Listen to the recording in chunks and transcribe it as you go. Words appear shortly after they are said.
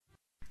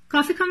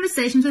Coffee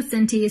Conversations with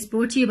Cinti is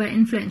brought to you by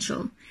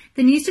Influential,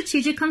 the new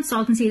strategic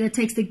consultancy that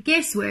takes the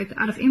guesswork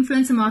out of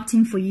influencer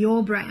marketing for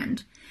your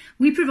brand.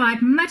 We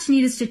provide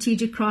much-needed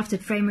strategic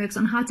crafted frameworks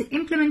on how to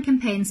implement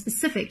campaigns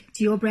specific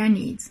to your brand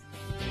needs.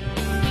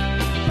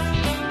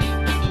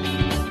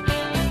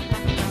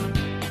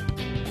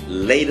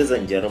 Ladies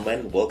and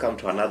gentlemen, welcome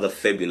to another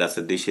fabulous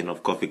edition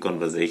of Coffee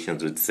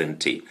Conversations with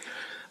Cinti.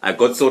 I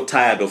got so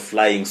tired of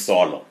flying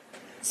solo,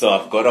 so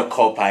I've got a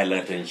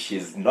co-pilot, and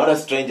she's not a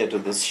stranger to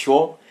this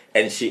show,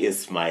 and she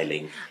is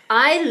smiling.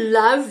 I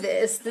love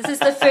this. This is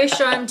the first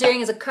show I'm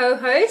doing as a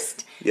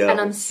co-host, Yeah. and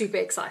I'm super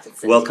excited.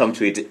 Cinti. Welcome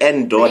to it.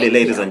 And Dolly, Thank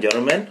ladies you. and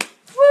gentlemen.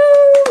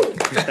 Woo!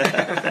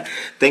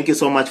 Thank you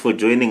so much for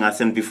joining us.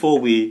 And before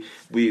we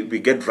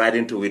get right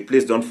into it,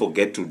 please don't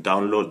forget to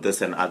download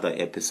this and other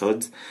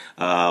episodes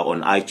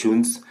on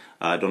iTunes.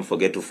 Don't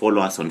forget to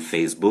follow us on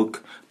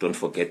Facebook. Don't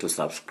forget to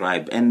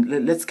subscribe.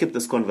 And let's keep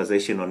this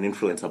conversation on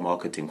influencer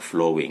marketing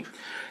flowing.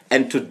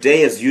 And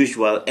today, as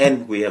usual,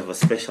 we have a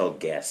special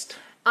guest,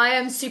 I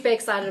am super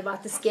excited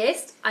about this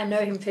guest. I know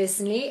him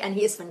personally, and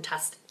he is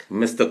fantastic.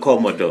 Mr.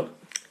 Komodo,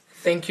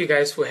 Thank you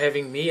guys for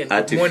having me, and good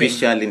morning.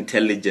 artificial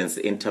intelligence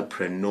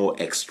entrepreneur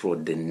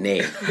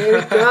extraordinaire. There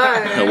we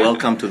go.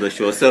 Welcome to the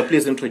show. Sir,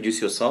 please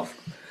introduce yourself.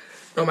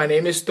 No, my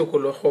name is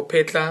Tokologo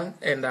Petla,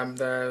 and I'm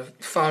the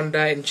founder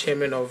and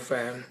chairman of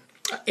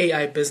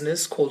AI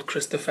business called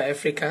Christopher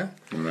Africa.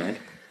 All right.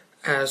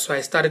 So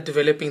I started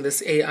developing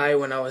this AI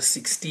when I was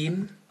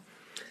 16.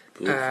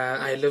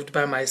 I lived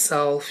by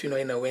myself,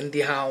 in a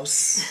Wendy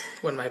house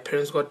when my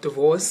parents got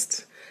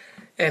divorced.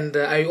 And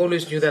I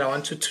always knew that I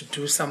wanted to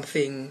do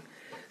something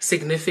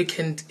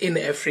significant in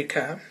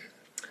Africa.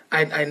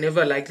 I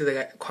never liked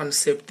the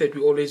concept that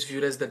we always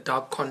viewed as the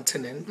dark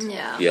continent,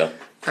 Yeah.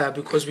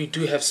 because we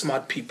do have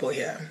smart people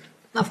here.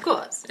 Of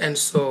course. And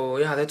so,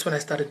 that's when I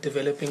started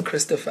developing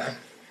Christopher.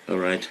 All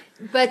right.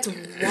 But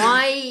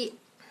why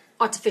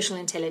artificial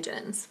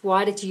intelligence?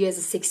 Why did you as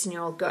a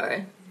 16-year-old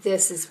go,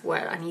 this is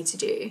what I need to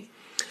do?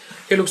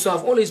 Okay, look, so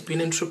I've always been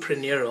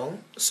entrepreneurial.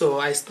 So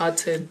I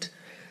started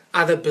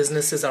other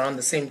businesses around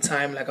the same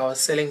time. Like I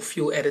was selling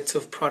fuel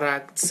additive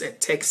products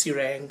at taxi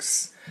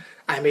ranks.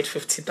 I made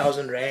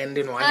 50,000 Rand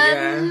in 1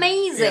 year.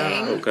 Amazing.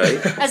 Yeah. Okay.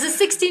 As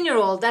a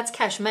 16-year-old, that's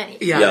cash money.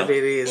 Yeah, Yeah.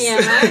 it is.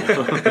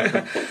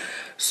 Yeah.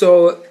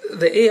 So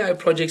the AI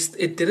projects,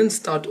 it didn't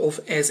start off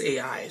as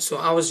AI. So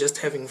I was just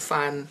having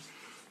fun.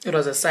 It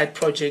was a side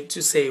project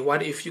to say,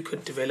 what if you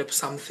could develop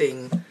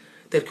something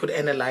that could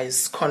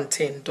analyze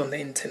content on the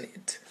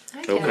internet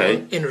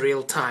Okay. in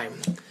real time?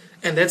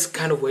 And that's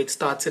kind of where it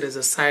started, as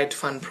a side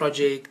fun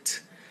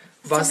project.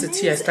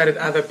 Varsity, I amazing. started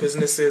other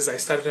businesses. I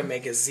started a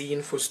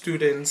magazine for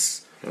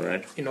students, All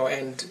right.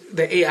 and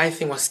the AI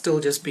thing was still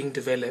just being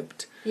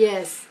developed.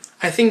 Yes.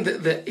 I think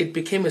that it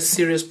became a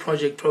serious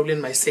project probably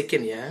in my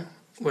second year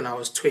when I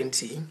was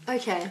 20.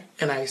 Okay.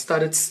 And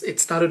it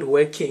started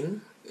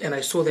working, and I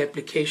saw the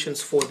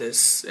applications for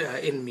this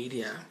in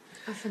media.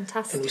 Oh,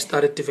 fantastic. And we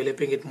started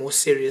developing it more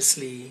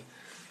seriously.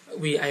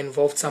 I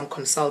involved some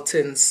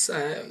consultants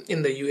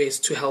in the US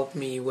to help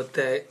me with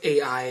the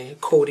AI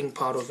coding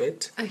part of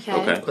it,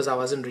 Okay. because I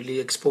wasn't really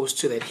exposed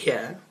to that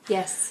here.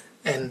 Yes.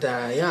 And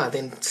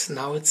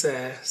now it's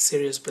a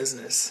serious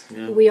business.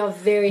 We are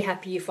very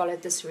happy you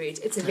followed this route.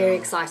 It's a very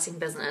exciting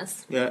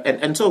business. Yeah,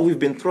 and so we've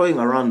been throwing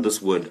around this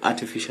word,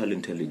 artificial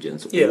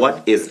intelligence. Yeah.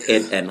 What is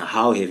it, and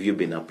how have you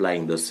been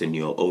applying this in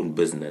your own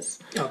business?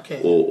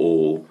 Okay.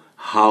 Or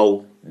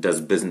how does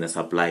business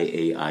apply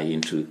AI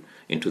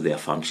into their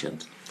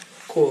functions?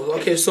 Cool.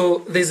 Okay, so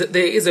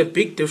there is a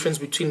big difference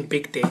between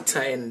big data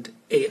and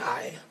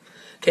AI.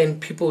 Can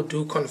people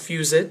do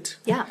confuse it?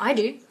 Yeah, I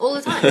do all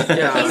the time.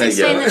 Yeah. Please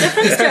explain the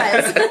difference to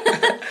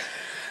us.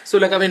 So,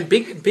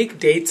 big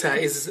data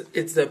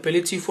it's the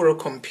ability for a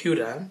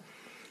computer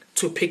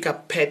to pick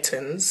up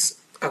patterns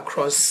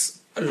across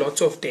a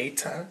lot of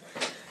data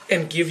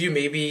and give you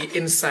maybe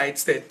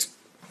insights that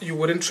you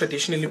wouldn't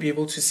traditionally be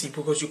able to see,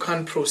 because you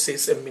can't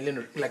process a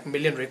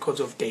million records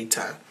of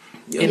data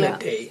in Yeah. a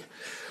day.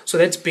 So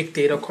that's big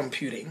data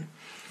computing.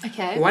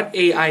 Okay. What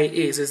AI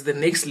is the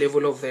next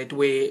level of that,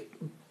 where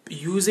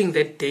using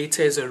that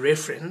data as a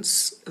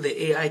reference,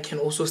 the AI can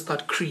also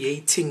start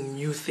creating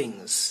new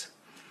things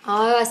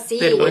Oh, I see.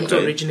 that weren't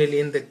Okay. originally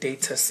in the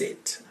data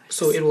set.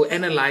 So it will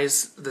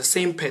analyze the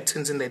same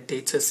patterns in that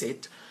data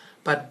set,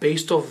 but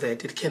based off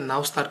that, it can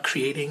now start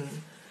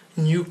creating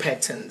new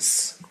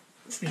patterns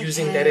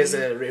using that as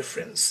a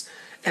reference.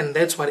 And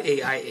that's what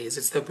AI is.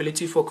 It's the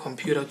ability for a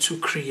computer to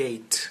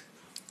create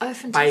Oh, by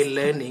fantastic.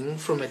 learning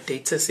from a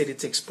data set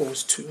it's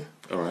exposed to.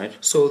 All right.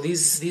 So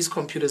these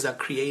computers are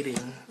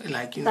creating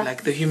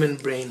like the human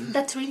brain.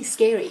 That's really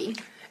scary.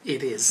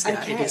 It is. Yeah,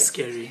 it Okay. is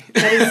scary.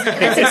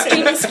 That's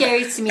extremely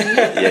scary to me.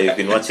 Yeah, you've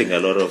been watching a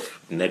lot of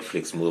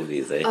Netflix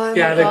movies, eh? Oh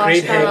Yeah, my the gosh,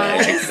 Great no.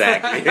 Hack.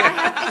 Exactly.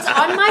 It's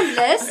on my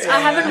list. I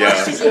haven't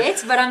watched it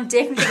yet, but I'm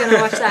definitely going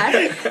to watch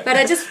that. But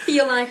I just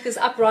feel like this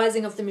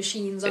uprising of the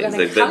machines are going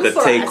It's to like come the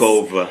for us.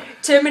 takeover.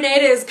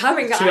 Terminator is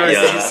coming, guys. Yeah,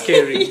 Yeah. it is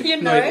scary. You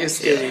No, know? it is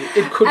scary.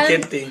 It could And-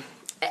 get there.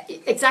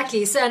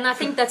 Exactly. So, and I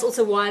think that's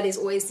also why there's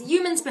always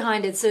humans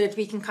behind it, so that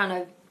we can kind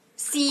of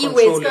see Control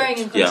where it's it. going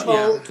and Yeah.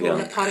 control Yeah.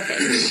 that part of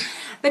it.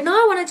 But now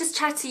I want to just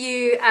chat to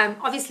you.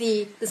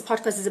 Obviously, this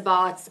podcast is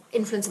about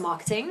influencer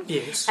marketing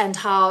Yes. and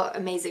how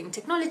amazing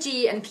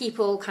technology and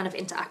people kind of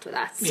interact with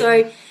that. Yeah.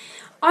 So,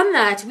 on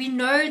that, we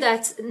know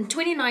that in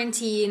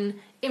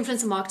 2019,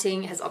 influencer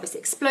marketing has obviously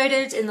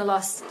exploded in the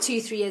last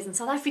 2-3 years in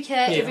South Africa.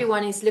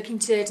 Everyone is looking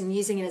to it and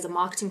using it as a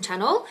marketing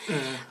channel.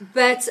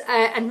 But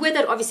and with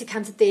it, obviously,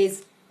 comes that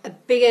there's a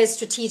bigger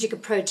strategic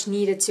approach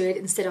needed to it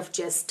instead of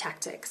just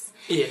tactics.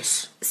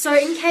 Yes. So,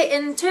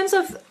 in terms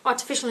of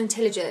artificial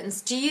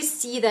intelligence, do you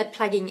see that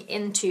plugging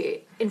into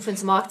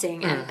influencer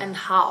marketing and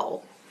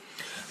how?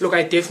 Look,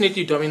 I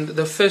definitely do. I mean,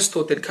 the first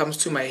thought that comes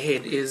to my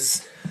head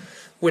is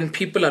when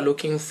people are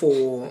looking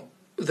for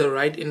the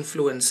right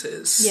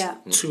influencers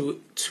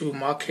to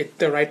market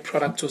the right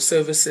product or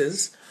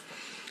services,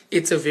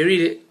 it's a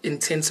very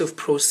intensive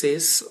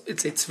process.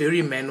 It's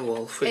very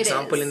manual. For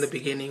example, in the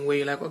beginning, where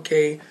you're like,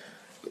 okay,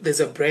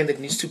 there's a brand that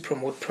needs to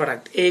promote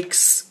product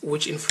X,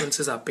 which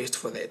influencers are best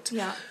for that.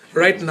 Yeah.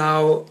 Right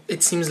now,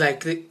 it seems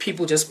like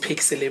people just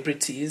pick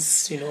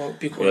celebrities,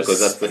 because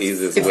that's the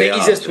easiest it's way the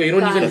out. easiest way. You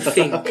don't even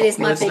think. It is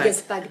my It's like-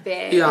 biggest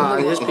bugbear. yeah, in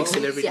you the just pick world.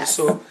 celebrities. Yes.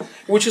 So,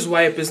 which is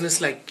why a business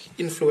like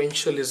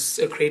Influential is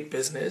a great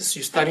business.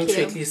 You're starting Thank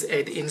to you. at least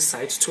add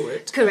insights to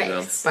it. Correct.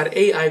 Yeah. But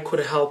AI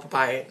could help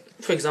by,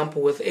 for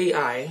example, with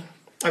AI,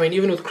 I mean,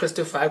 even with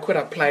Christopher, I could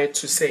apply it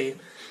to say,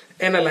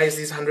 analyze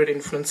these 100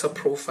 influencer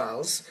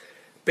profiles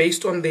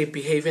based on their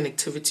behavior and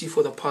activity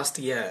for the past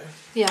year.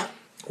 Yeah.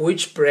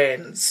 Which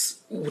brands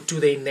do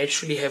they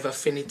naturally have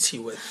affinity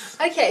with?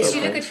 Okay, so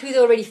you look at who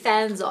they're already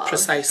fans of.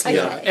 Precisely,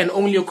 Okay. yeah. And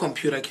only your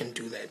computer can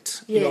do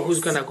that. You know, who's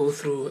Yes. going to go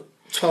through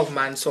 12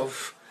 months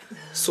of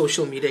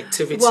social media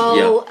activity?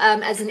 Well,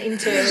 as an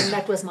intern,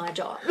 that was my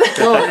job.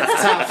 Oh,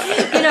 that's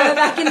tough.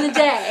 Back in the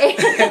day,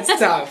 That's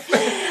tough.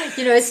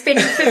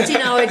 spending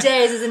 15-hour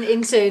days as an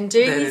intern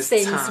doing That these is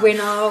things, tough. where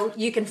now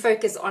you can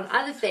focus on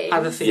other things.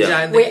 Other things, Yeah. yeah.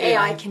 and Where then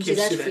AI can do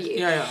gives that for you.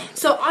 Yeah, yeah.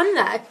 So on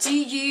that, do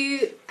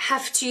you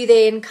have to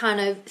then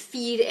kind of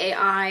feed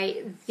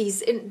AI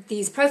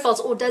these profiles,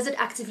 or does it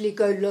actively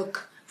go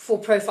look for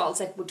profiles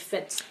that would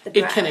fit the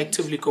brand? It can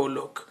actively go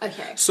look.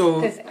 Okay.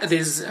 So Perfect.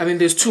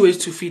 there's two ways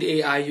to feed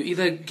AI. You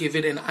either give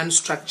it an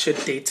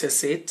unstructured data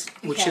set,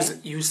 which Okay. is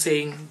you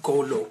saying go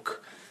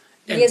look,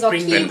 and Here's our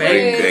bring keywords. me back.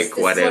 Bring back This is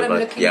what whatever, I'm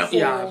looking yeah. for.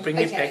 Yeah, bring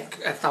me Okay. back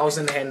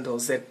 1,000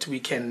 handles that we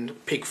can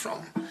pick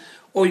from.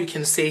 Or you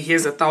can say,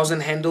 here's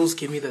 1,000 handles,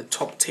 give me the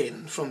top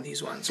 10 from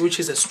these ones, which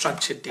is a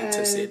structured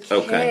data set.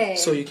 Okay.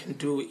 So you can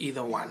do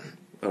either one.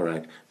 All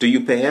right. Do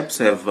you perhaps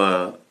have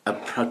a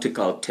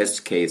practical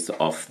test case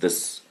of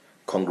this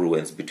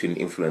congruence between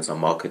influencer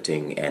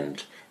marketing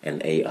and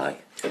AI?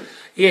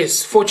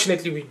 Yes,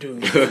 fortunately we do.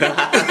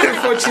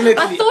 Fortunately.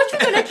 I thought you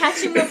were going to catch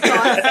him off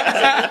guard,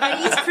 but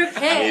he's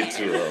prepared.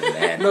 too, oh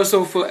man. No,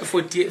 so for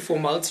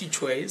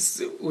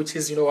MultiChoice, which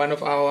is one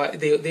of our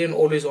they're an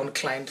always on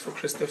client for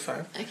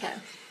Christopher, Okay.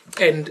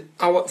 and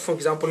for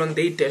example on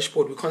their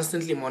dashboard we're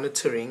constantly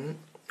monitoring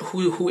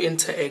who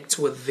interacts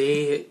with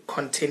their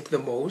content the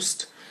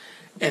most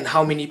and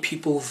how many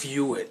people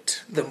view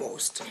it the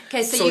most.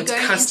 Okay, so you're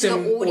it's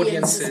going into the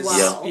audience as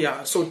well.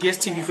 Yeah. So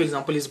DSTV, for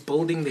example, is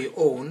building their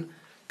own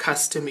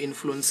custom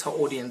influencer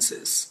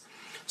audiences.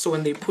 So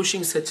when they're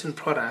pushing certain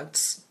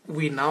products,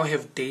 we now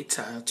have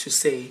data to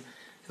say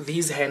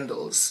these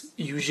handles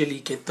usually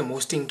get the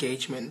most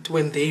engagement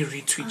when they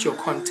retweet your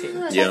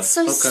content. Yeah. That's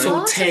so Okay. smart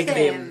So of tag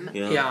them. them.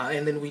 Yeah.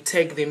 And then we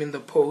tag them in the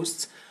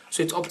posts.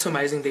 So it's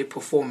optimizing their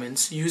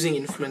performance using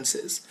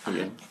influencers.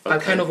 Yeah. But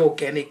Okay. kind of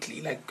organically,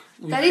 like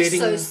we're That is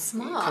creating so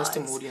smart.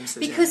 custom audiences.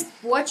 Because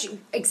what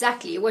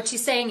you're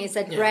saying is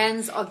that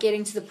brands are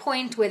getting to the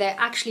point where they're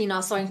actually now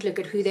starting to look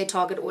at who their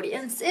target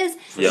audience is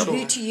Yeah. and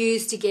who to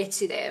use to get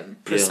to them.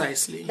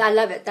 Precisely. I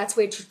love it. That's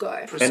where it should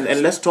go.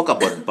 And let's talk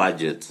about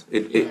budget.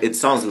 It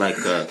sounds like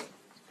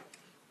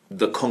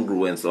the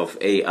congruence of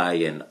AI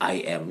and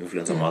IM,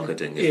 influencer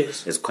marketing,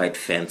 is quite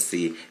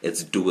fancy.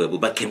 It's doable.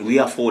 But can we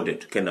afford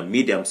it? Can a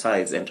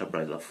medium-sized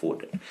enterprise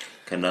afford it?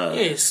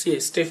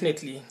 Yes,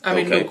 definitely. I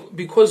mean, Okay. look,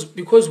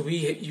 because we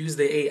use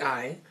the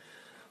AI,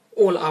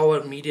 all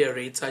our media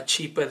rates are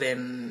cheaper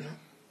than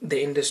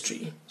the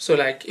industry. So,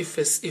 like, if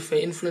an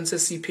influencer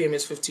CPM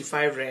is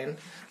 55 rand,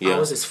 Yeah.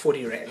 ours is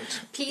 40 rand.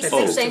 Please That's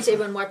explain to different.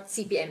 everyone what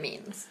CPM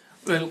means.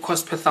 Well,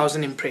 cost per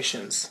 1,000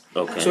 impressions.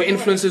 Okay. So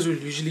influencers will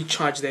usually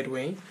charge that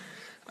way.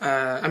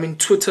 I mean,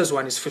 Twitter's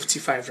one is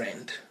 55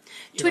 rand.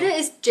 Twitter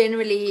is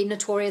generally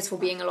notorious for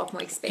being a lot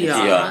more expensive,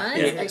 Yeah. right?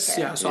 Yes,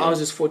 Okay. yeah. So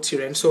ours is 40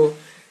 rand. So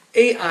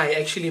AI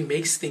actually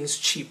makes things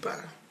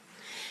cheaper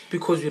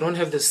because we don't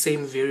have the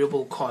same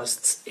variable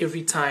costs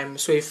every time.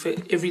 So if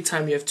every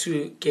time you have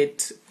to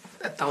get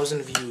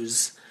 1,000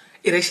 views,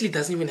 it actually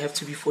doesn't even have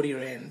to be 40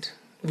 rand.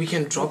 We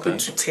can drop it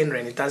to 10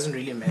 rand. It doesn't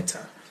really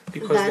matter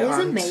because That is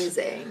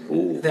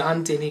amazing. there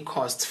aren't any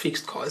costs,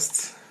 fixed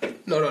costs.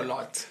 Not a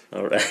lot.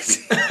 All right.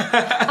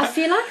 I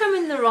feel like I'm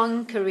in the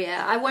wrong career.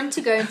 I want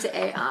to go into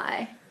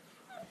AI.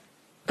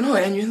 No,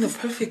 and you're in the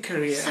perfect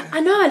career. I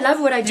know, I love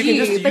what I do, can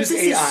just but use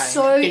this AI is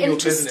so in your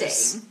interesting.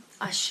 business.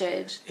 I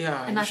should.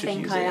 Yeah, and you I should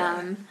think use I AI.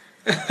 am.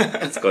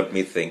 It's got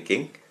me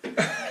thinking.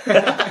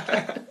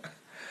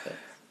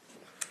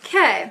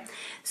 Okay,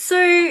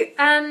 so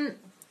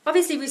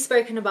obviously we've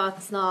spoken about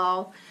this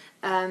now.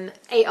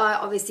 AI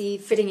obviously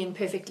fitting in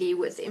perfectly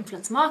with the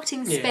influence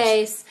marketing Yes.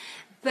 space,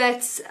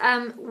 but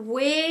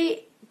where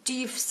do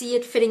you see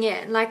it fitting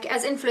in? Like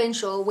as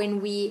influential,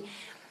 when we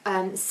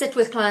sit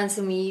with clients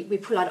and we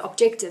pull out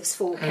objectives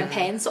for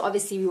campaigns, so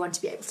obviously we want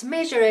to be able to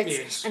measure it,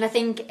 Yes. and I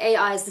think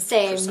AI is the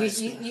same.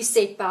 Precisely. You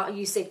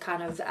set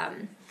kind of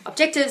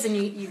objectives and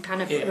you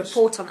kind of Yes.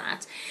 report on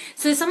that.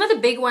 So some of the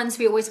big ones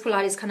we always pull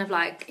out is kind of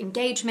like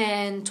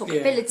engagement,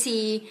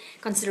 talkability,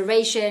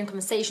 consideration,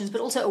 conversations,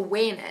 but also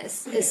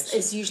awareness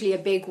is usually a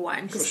big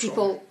one because For sure.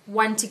 people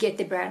want to get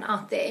their brand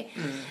out there.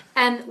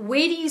 And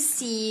where do you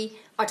see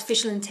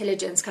artificial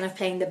intelligence kind of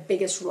playing the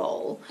biggest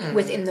role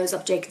within those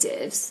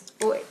objectives?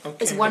 Or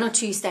is Okay. one or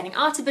two standing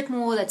out a bit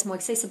more that's more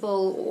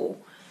accessible, or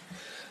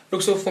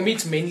Look, so for me,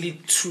 it's mainly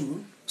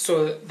two.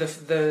 So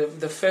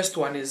the first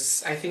one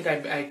is, I think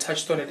I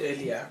touched on it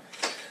earlier.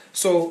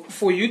 So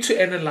for you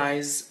to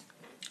analyze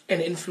an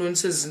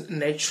influencer's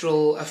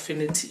natural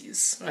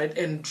affinities, right,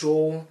 and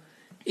draw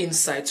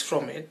insights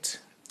from it.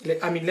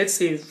 I mean, let's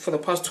say for the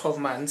past 12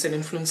 months, an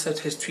influencer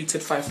has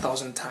tweeted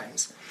 5,000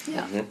 times.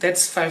 yeah,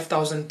 That's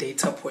 5,000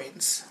 data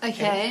points.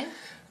 okay.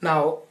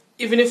 Now,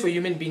 even if a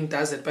human being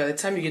does it, by the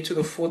time you get to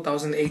the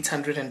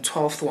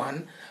 4,812th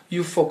one,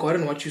 you've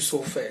forgotten what you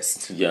saw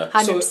first. Yeah.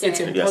 100%. So it's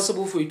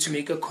impossible for you to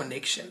make a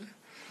connection.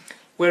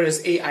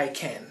 Whereas AI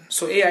can.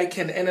 So AI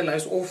can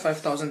analyze all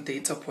 5,000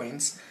 data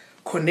points,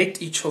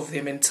 connect each of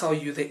them, and tell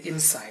you the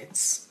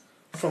insights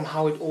from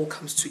how it all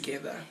comes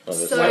together. Oh,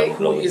 that's So- Well, mind who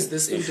blowing. is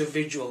this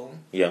individual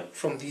Yeah.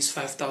 from these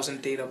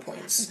 5,000 data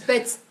points?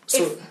 But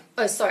So-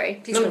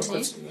 sorry, please No,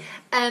 continue.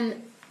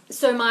 continue.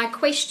 So my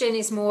question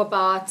is more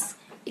about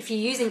if you're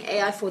using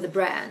AI for the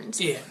brand,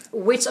 Yeah.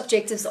 which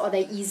objectives are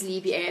they easily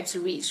being able to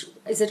reach?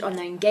 Is it on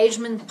the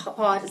engagement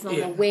part? Is it on the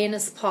Yeah.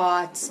 awareness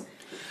part?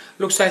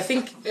 Look, so I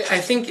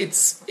think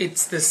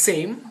it's the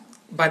same,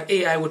 but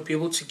AI would be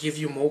able to give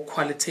you more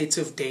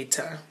qualitative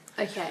data.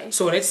 Okay,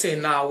 So let's say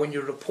now when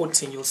you're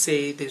reporting, you'll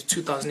say there's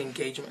 2,000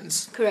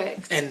 engagements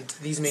correct. and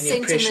these many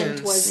Sentiment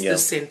impressions, was- Yeah. the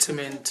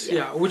sentiment,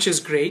 Yeah. which is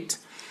great.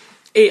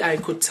 AI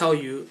could tell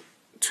you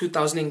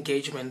 2,000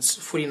 engagements,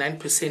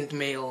 49%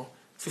 male,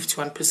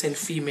 51%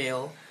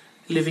 female,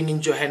 living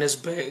in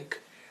Johannesburg.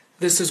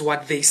 This is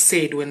what they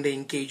said when they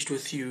engaged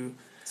with you.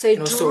 So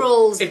it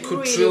drills it could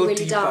really, drill really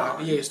deeper,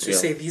 down. yes, to Yeah.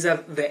 say these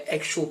are the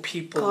actual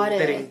people Got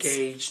that it.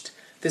 engaged.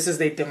 This is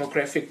their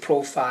demographic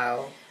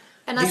profile.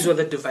 And I These were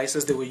the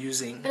devices they were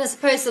using. And I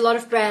suppose a lot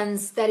of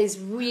brands, that is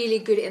really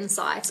good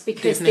insight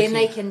because then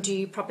Definitely. they can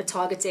do proper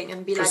targeting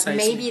and be Precisely.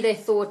 like, maybe they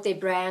thought their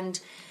brand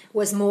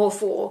was more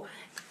for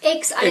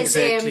X ISM,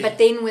 Exactly. but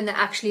then when they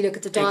actually look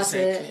at the data,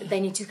 Exactly. they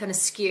need to kind of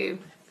skew.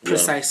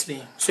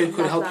 Precisely. So it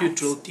could Love help you that.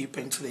 drill deeper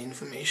into the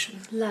information.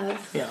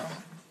 Love. Yeah.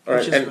 All right,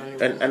 Which is and,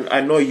 very and, and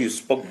I know you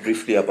spoke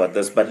briefly about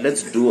this, but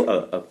let's do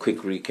a quick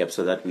recap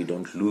so that we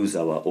don't lose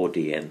our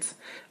audience.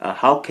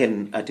 How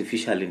can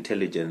artificial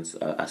intelligence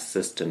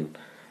assist in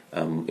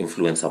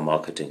influencer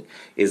marketing?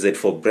 Is it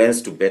for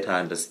brands to better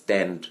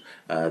understand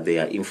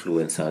their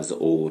influencers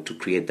or to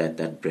create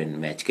that brand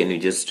match? Can you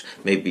just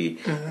maybe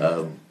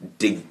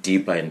dig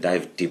deeper and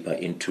dive deeper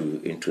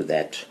into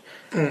that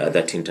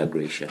that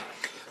integration?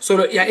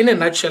 So yeah, in a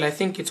nutshell, I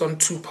think it's on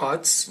two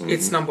parts.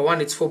 It's number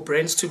one, it's for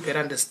brands to better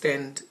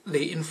understand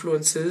their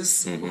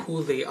influencers,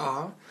 who they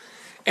are,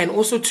 and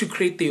also to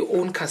create their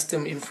own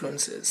custom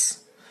influencers.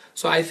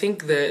 So I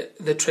think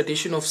the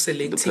tradition of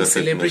selecting The perfect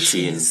celebrities,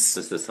 machine.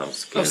 This is some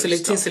scary of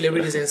selecting stuff.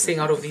 celebrities and saying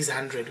out of these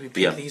 100, we pick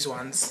Yeah. these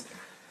ones.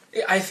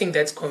 I think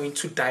that's going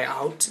to die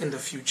out in the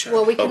future.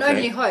 Well, we can Okay.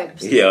 only hope.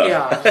 Yeah,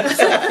 yeah,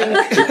 so I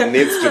think it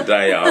needs to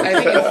die out. I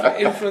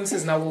think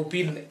influencers now will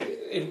be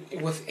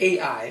with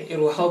AI. It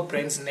will help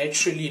brands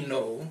naturally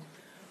know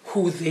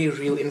who their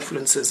real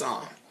influencers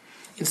are,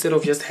 instead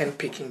of just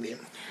handpicking them.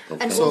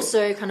 And So-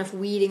 also kind of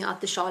weeding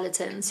out the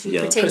charlatans who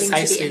Yeah. pretending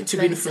Precisely, to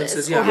be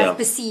influencers or yeah. have Yeah.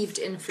 perceived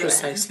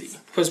influence. Precisely,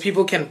 because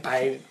people can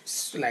buy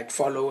like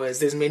followers.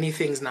 There's many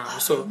things now.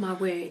 So My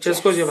word. just yes.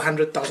 because you have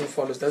 100,000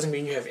 followers doesn't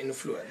mean you have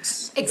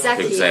influence. You know?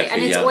 Exactly. Exactly,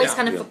 And it's yeah, always yeah,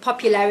 kind of yeah. for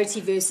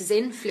popularity versus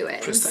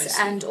influence. Precisely.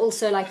 And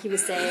also, like you were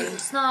saying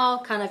just now,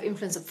 kind of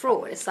influence of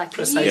fraud. It's like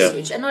Precisely.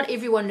 huge. And not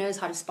everyone knows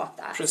how to spot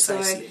that.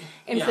 Precisely.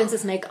 So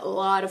influencers make a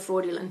lot of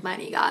fraudulent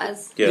money,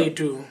 guys. Yeah. They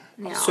do.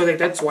 Yeah. So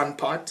that's one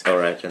part. All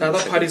right. and The other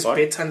second part is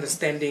better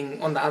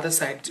understanding on the other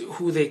side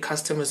who their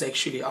customers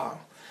actually are.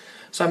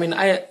 So I mean,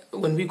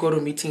 when we go to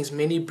meetings,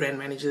 many brand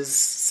managers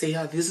say,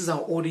 "Yeah, this is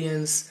our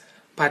audience,"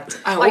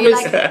 But I Are you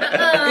always, like,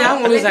 yeah,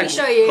 I'm always let me like,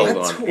 show you. Hold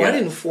what, on, what yeah.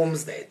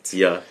 informs that?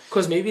 Yeah.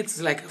 Because maybe it's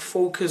like a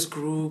focus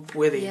group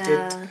where they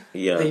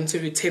Yeah. they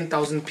interviewed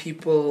 10,000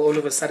 people. All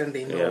of a sudden,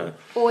 they know.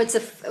 Yeah. Or it's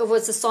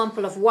a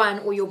sample of one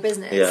or your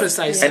business. Yeah.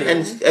 Precisely.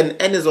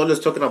 And is always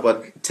talking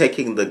about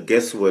taking the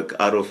guesswork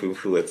out of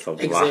influencer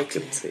Exactly.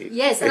 marketing.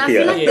 Yes, and I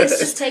feel like Yes. this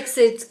just takes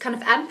it, kind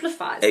of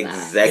amplifies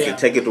Exactly. Yeah.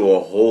 Take it to a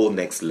whole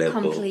next that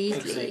level. completely.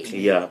 Exactly.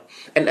 Yeah,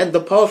 and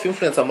the power of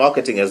influencer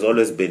marketing has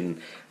always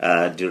been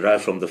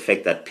derived from the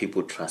fact that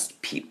people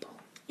trust people.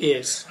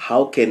 Yes.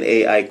 How can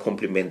AI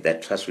complement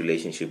that trust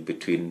relationship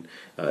between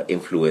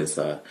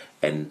influencer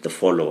and the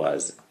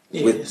followers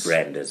with Yes.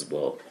 brand as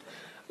well?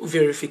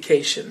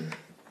 Verification.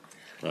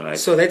 All right.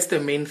 So that's the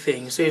main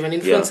thing. So if an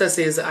influencer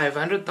says, I have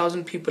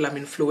 100,000 people, I'm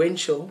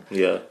influential,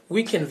 Yeah.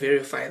 we can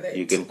verify that.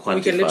 You can We can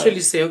quantify. literally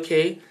say,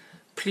 okay,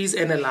 please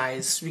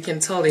analyze. We can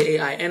tell the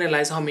AI,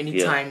 analyze how many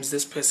Yeah. times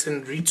this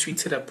person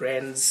retweeted a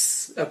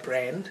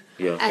brand.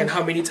 Yeah. And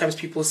how many times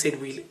people said,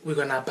 we're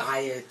going to buy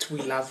it, we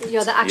love it.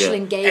 Yeah, the actual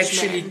Yeah. engagement.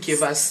 Actually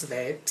give us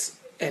that.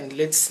 And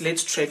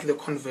let's track the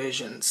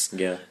conversions.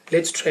 Yeah.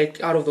 Let's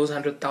track out of those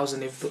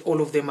 100,000, if all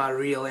of them are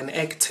real and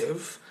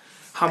active,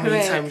 how many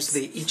Correct. times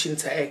they each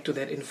interact with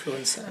that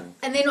influencer.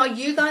 And then are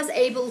you guys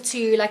able to,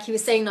 like you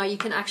were saying now, you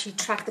can actually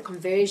track the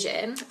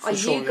conversion. Are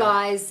sure, you yeah.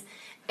 guys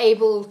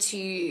able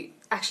to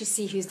actually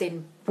see who's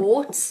then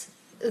bought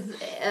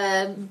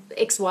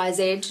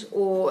XYZ,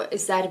 or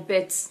is that a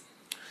bit,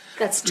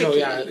 that's tricky?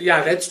 No,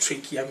 yeah, that's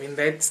tricky. I mean,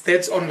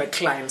 that's on the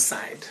client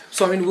side.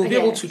 So, I mean, we'll be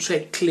Okay. able to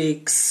track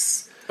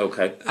clicks,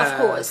 Okay. Of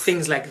course.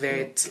 things like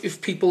that.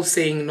 If people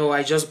saying, no,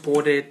 I just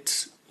bought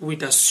it,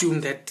 we'd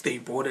assume that they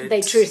bought it.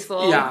 They're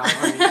truthful. Yeah,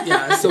 I mean,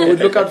 yeah. So we'd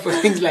look out for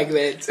things like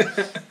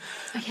that.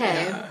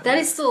 Okay, that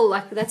is still,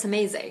 like, that's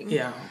amazing.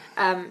 Yeah.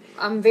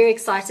 I'm very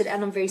excited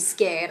and I'm very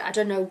scared. I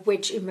don't know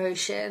which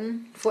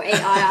emotion for AI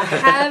I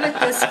have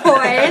at this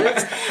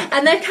point.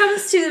 And that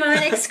comes to my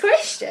next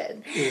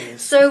question.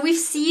 Yes. So we've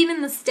seen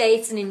in the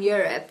States and in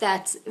Europe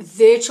that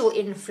virtual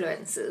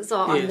influencers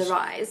are on Yes, the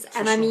rise.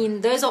 And sure. I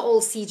mean, those are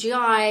all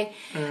CGI.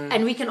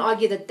 And we can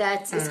argue that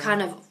that is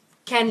kind of,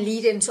 can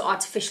lead into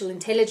artificial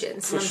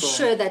intelligence. For and I'm sure.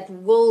 sure that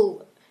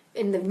will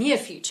in the near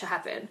future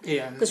happen.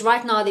 Yeah. Because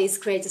right now there's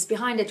creators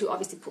behind it who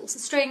obviously pulls the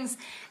strings,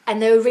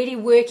 and they're already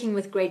working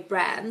with great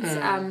brands.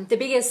 The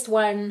biggest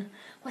one,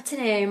 what's her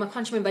name? I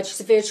can't remember, but she's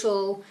a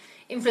virtual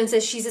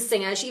influencer. She's a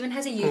singer. She even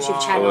has a YouTube Wow.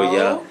 channel. Oh,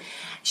 yeah.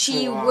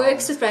 She Wow.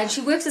 works with brands. She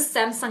works with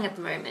Samsung at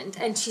the moment,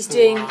 and she's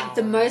doing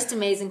the most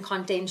amazing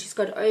content. She's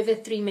got over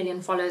 3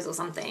 million followers or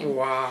something.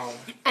 Wow.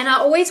 And I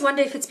always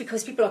wonder if it's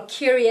because people are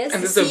curious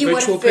And to this is a see what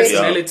virtual a virtual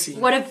personality.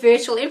 what a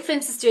virtual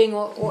influencer is doing,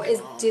 or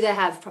do they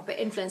have proper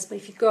influence? But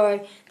if you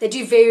go, they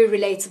do very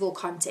relatable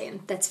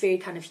content that's very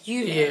kind of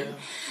human.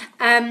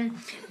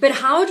 But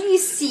how do you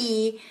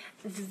see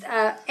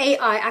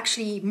AI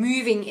actually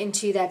moving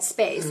into that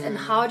space, and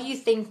how do you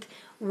think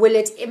will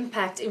it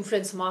impact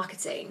influence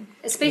marketing,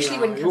 especially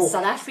when it comes to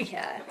South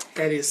Africa?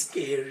 That is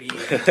scary.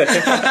 Very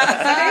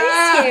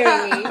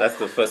scary. That's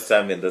the first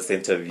time in this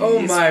interview Oh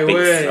he my speaks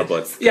word.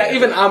 about Yeah, scary.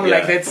 even I'm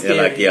like, that's You're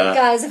like, scary. yeah.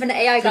 Guys, if an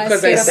AI guy Because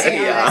scared I of say,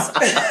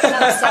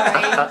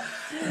 AI,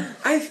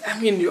 I'm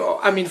sorry.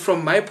 I mean,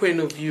 from my point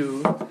of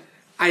view,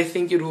 I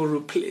think it will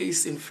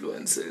replace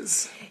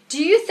influencers.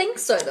 Do you think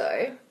so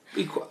though?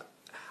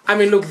 I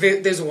mean, look,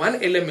 there's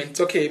one element.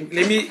 Okay,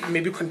 let me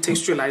maybe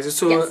contextualize it.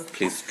 So Yes.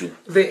 Please do.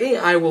 the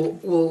AI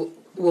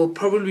will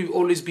probably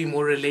always be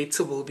more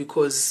relatable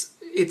because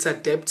it's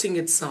adapting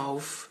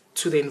itself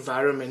to the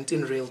environment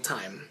in real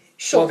time.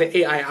 Sure. Well, the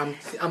AI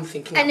I'm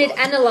thinking And about. it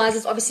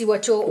analyzes obviously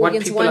what your What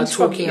audience people are wants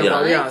from talking you,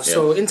 about. right? Yeah.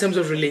 So in terms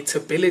of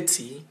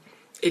relatability,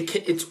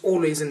 it's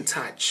always in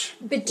touch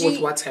But do with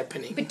you- what's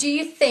happening. But do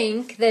you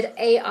think that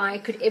AI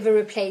could ever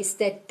replace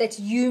that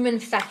human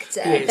factor,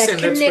 Yes, that and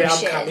that's where I'm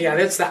connection? coming. Yeah,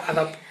 that's the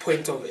other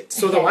point of it.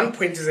 So the Okay. one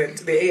point is that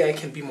the AI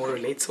can be more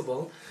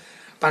relatable,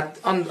 but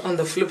on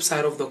the flip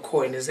side of the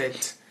coin is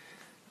that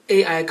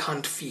AI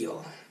can't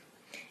feel.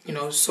 You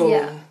know, so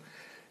Yeah.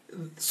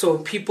 so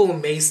people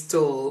may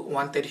still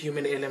want that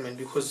human element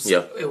because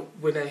Yeah.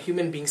 when a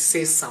human being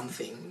says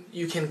something,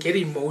 you can get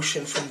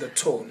emotion from the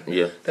tone.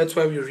 Yeah. That's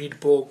why we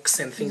read books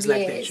and things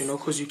like that, Yes. you know,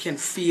 because you can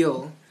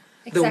feel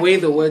the Exactly. way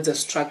the words are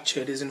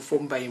structured is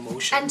informed by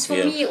emotion. And for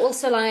Yeah. me,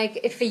 also, like,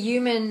 if a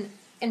human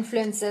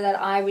influencer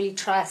that I really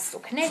trust or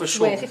connect For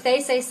sure. with, if they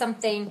say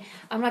something,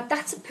 I'm like,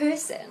 that's a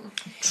person.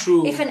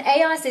 True. If an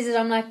AI says it,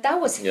 I'm like, that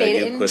was Yeah, fed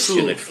you in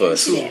question it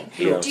first. into them.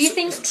 Yeah. Do you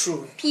think It's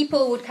true.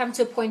 people would come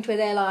to a point where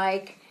they're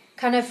like,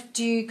 kind of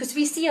do, because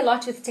we see a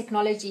lot with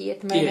technology at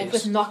the moment, Yes.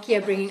 with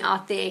Nokia bringing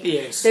out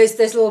Yes. those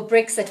little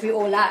bricks that we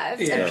all loved,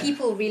 Yeah. and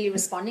people really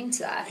responding to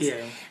that.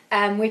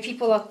 Yeah. Where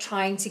people are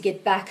trying to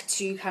get back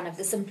to kind of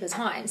the simpler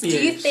times. Do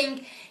you Yes.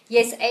 think,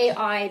 yes,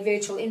 AI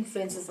virtual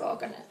influencers are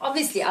going to,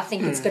 obviously I think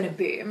it's going to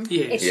boom.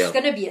 Yes. It's Yeah.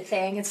 going to be a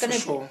thing. It's going to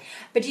sure.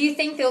 But do you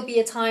think there'll be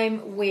a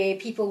time where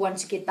people want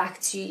to get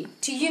back to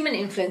human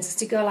influencers,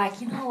 to go like,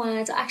 you know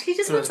what, I actually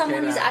just It want was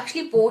someone who's better.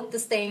 actually bought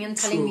this thing and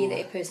telling me True.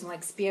 their personal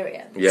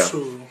experience? Yeah.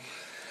 True.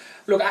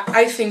 Look,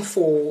 I think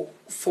for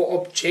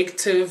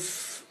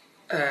objective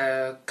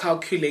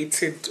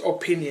calculated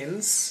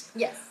opinions,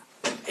 Yes.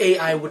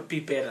 AI would be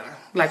better.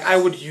 Like I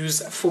would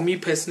use, for me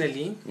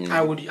personally,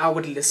 I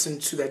would listen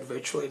to that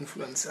virtual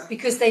influencer.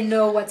 Because they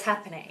know what's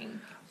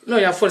happening. No,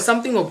 yeah, for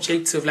something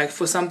objective, like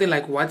for something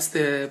like what's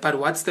the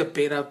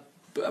better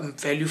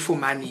value for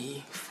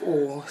money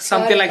or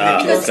something like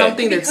that. Because,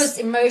 something because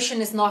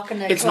emotion is not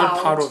going to it's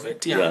not part of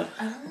it, yeah.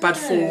 But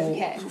for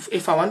okay.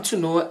 if I want to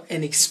know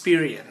an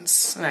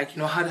experience, like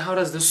how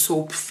does this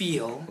soap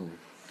feel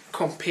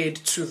compared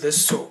to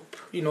this soap?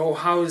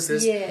 How is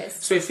this?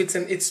 Yes. So if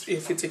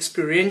it's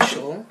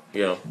experiential,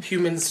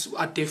 humans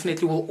are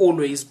definitely will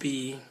always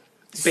be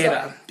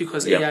better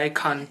because AI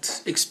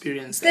can't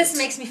experience that. This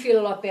makes me feel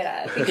a lot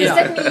better because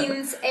that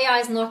means AI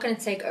is not going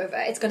to take over.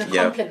 It's going to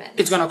complement.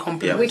 It's going to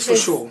complement, which for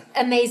is sure.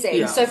 Amazing.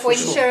 Yeah, so for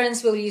for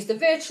insurance, we'll use the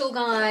virtual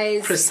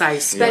guys.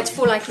 Precisely. But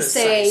for you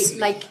say,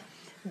 like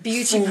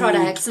beauty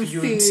products and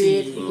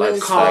food,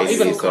 lifestyle,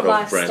 even sort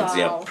of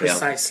brands,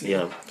 precisely.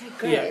 Yeah. Okay,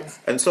 great.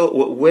 And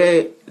so,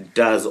 where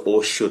does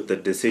or should the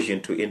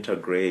decision to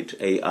integrate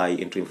AI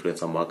into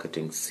influencer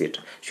marketing sit?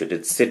 Should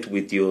it sit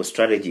with your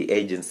strategy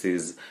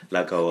agencies,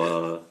 like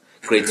our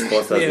great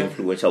sponsors,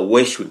 influential?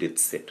 Where should it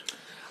sit?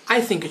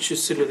 I think it should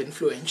sit with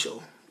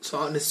influential.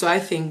 So I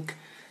think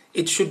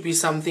it should be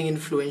something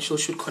influential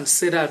should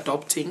consider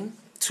adopting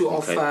to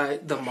offer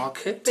the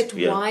market. But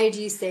why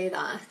do you say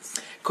that?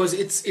 Because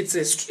it's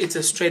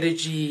a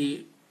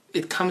strategy.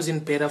 It comes in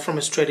better from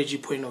a strategy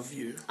point of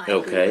view.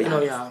 Okay.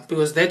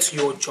 Because that's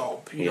your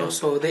job. You know,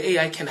 so the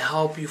AI can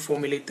help you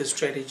formulate the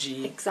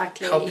strategy.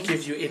 Exactly. Help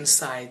give you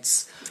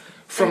insights.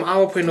 From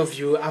our point of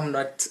view,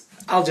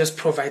 I'll just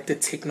provide the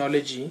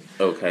technology.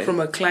 Okay. From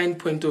a client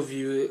point of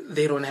view,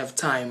 they don't have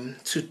time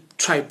to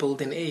try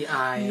build an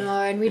AI.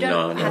 No, and we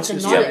don't have the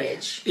Yeah.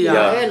 knowledge.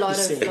 Yeah. A lot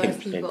of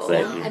people,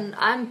 Exactly. and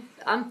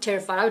I'm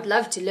terrified. I would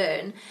love to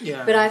learn,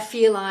 Yeah. but I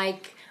feel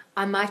like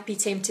I might be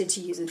tempted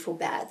to use it for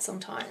bad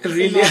sometimes.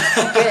 Really? Not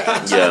for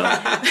good.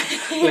 Yeah.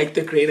 Like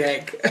the great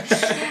egg.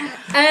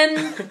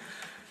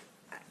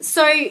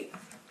 So,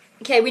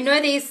 okay, we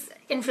know there's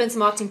influencer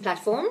marketing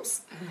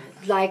platforms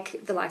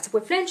like the likes of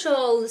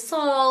Webfluential,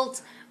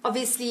 Salt.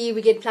 Obviously,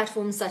 we get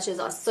platforms such as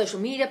our social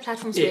media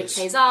platforms where it Yes.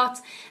 plays out,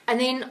 and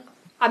then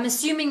I'm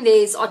assuming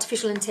there's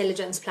artificial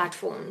intelligence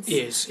platforms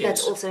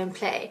that's also in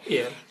play.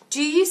 Yeah.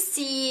 Do you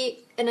see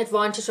an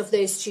advantage of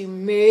those two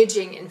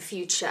merging in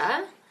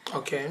future?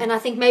 Okay. And I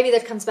think maybe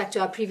that comes back to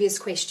our previous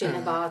question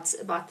about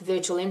the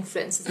virtual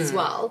influencers as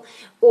well.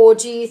 Or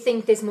do you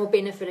think there's more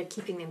benefit of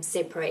keeping them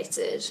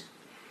separated?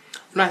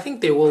 No, I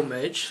think they will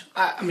merge.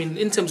 I mean,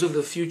 in terms of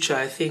the future,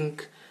 I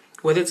think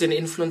whether it's in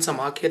influencer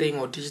marketing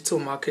or digital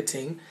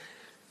marketing,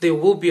 there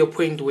will be a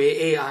point where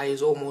AI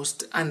is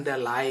almost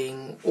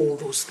underlying all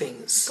those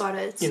things. Got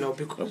it.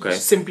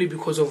 Simply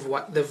because of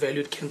what the value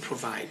it can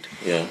provide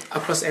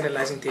across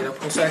analyzing data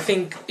points. So I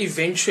think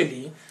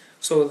eventually,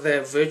 so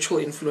the virtual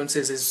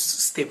influencers is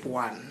step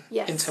one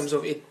in terms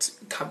of it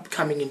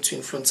coming into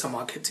influencer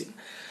marketing.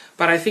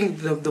 But I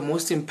think the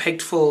most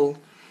impactful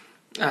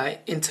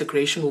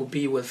integration will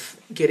be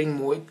with getting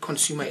more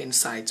consumer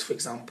insights, for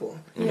example,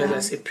 as I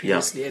said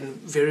previously, and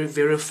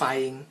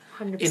verifying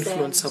 100%.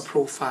 influencer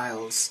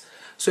profiles.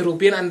 So it will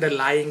be an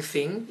underlying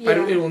thing, but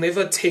it will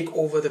never take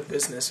over the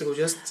business. It will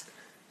just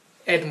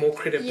add more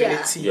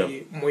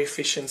credibility, more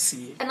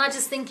efficiency. And I'm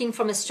just thinking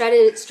from a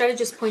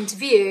strategist point of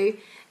view,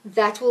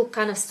 that will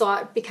kind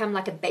of become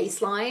like a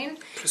baseline.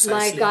 Precisely.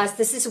 Like, guys,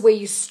 this is where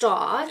you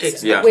start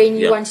Exactly. when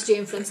you want to do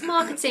influence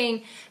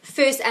marketing.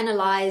 First,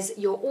 analyze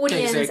your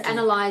audience,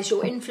 analyze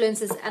your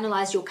influencers,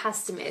 analyze your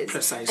customers.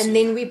 Precisely. And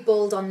then we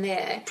build on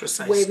there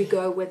where we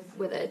go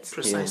with it.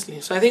 Precisely.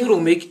 So I think it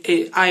will make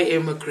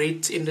IM a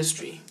great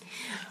industry.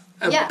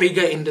 A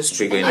bigger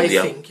industry, I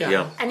think,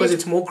 because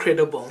it's more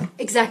credible.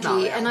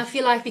 Exactly, and I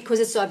feel like because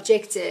it's so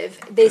objective,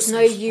 there's no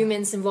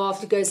humans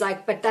involved who goes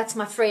like, but that's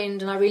my friend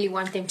and I really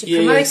want them to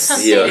promote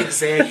something. Yeah.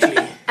 Exactly.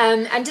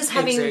 And just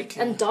having,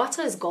 and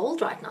data is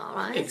gold right now,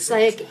 right?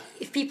 Exactly.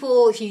 It's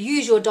like, if you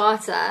use your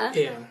data,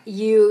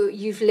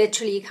 you've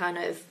literally kind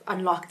of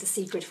unlocked the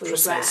secret for your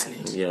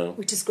brand,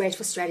 which is great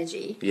for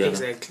strategy. Yeah.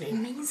 Exactly.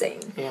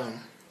 Amazing. Yeah.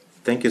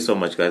 Thank you so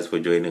much, guys, for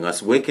joining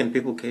us. Where can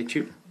people catch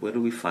you? Where do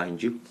we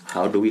find you?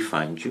 How do we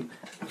find you?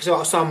 So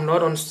I'm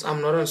not on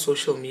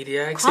social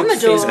media except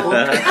Commodore.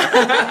 Facebook.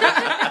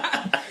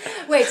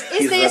 Wait,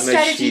 is there a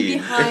strategy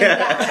behind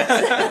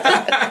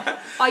that?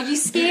 Are you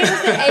scared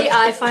of the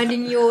AI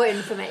finding your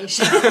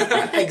information?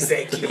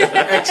 Exactly.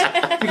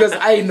 Actually, because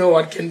I know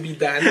what can be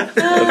done.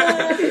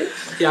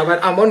 Yeah,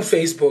 but I'm on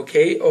Facebook,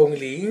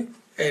 only.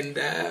 And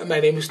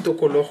my name is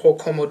Tokoloho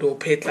Commodore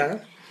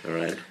Petla. All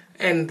right.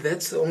 And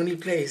that's the only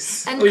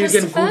place. And or you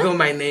can Google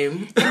my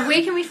name. And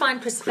where can we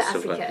find Christopher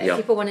Africa if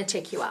people want to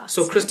check you out?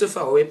 So Christopher,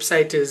 our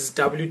website is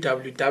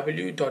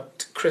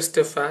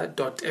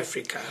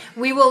www.christopher.africa.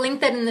 We will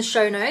link that in the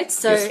show notes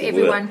so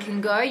everyone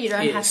can go. You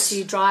don't have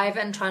to drive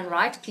and try and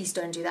write. Please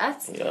don't do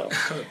that. Yeah.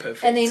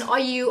 Perfect. And then are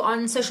you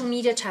on social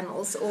media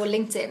channels or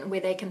LinkedIn where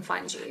they can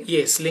find you?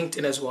 Yes,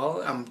 LinkedIn as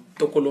well. I'm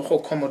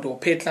Tokoloho Commodore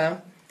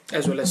Petla.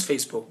 as well as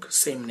Facebook,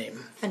 same name.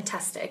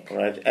 Fantastic.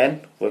 Right,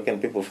 and where can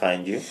people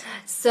find you?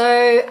 So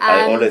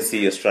I always see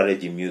your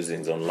strategy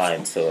musings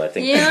online, so I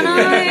think Yeah, people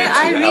really need to-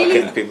 I how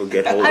really- can people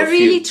get hold I of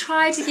really you?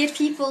 try to get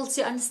people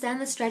to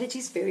understand that strategy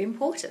is very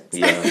important.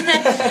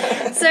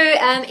 Yeah. So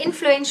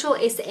Influential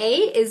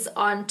SA is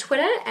on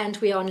Twitter and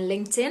we're on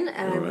LinkedIn.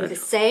 We're the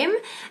same.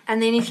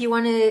 And then if you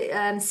want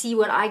to see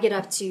what I get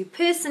up to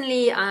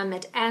personally, I'm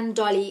at Anne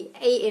Dolly,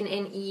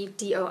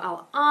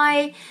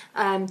 ANNEDOLI,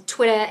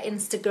 Twitter,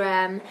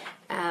 Instagram.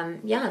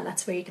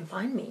 That's where you can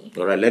find me.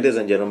 All right, ladies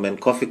and gentlemen,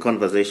 Coffee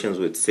Conversations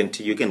with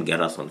Cinti. You can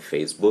get us on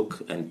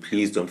Facebook, and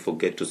please don't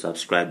forget to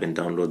subscribe and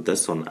download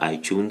this on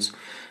iTunes.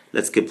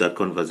 Let's keep that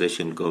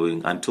conversation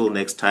going. Until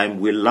next time,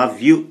 we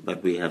love you,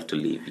 but we have to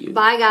leave you.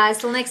 Bye, guys.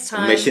 Till next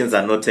time. Machines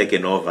are not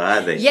taking over,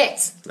 are they?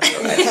 Yet.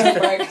 All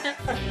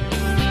right.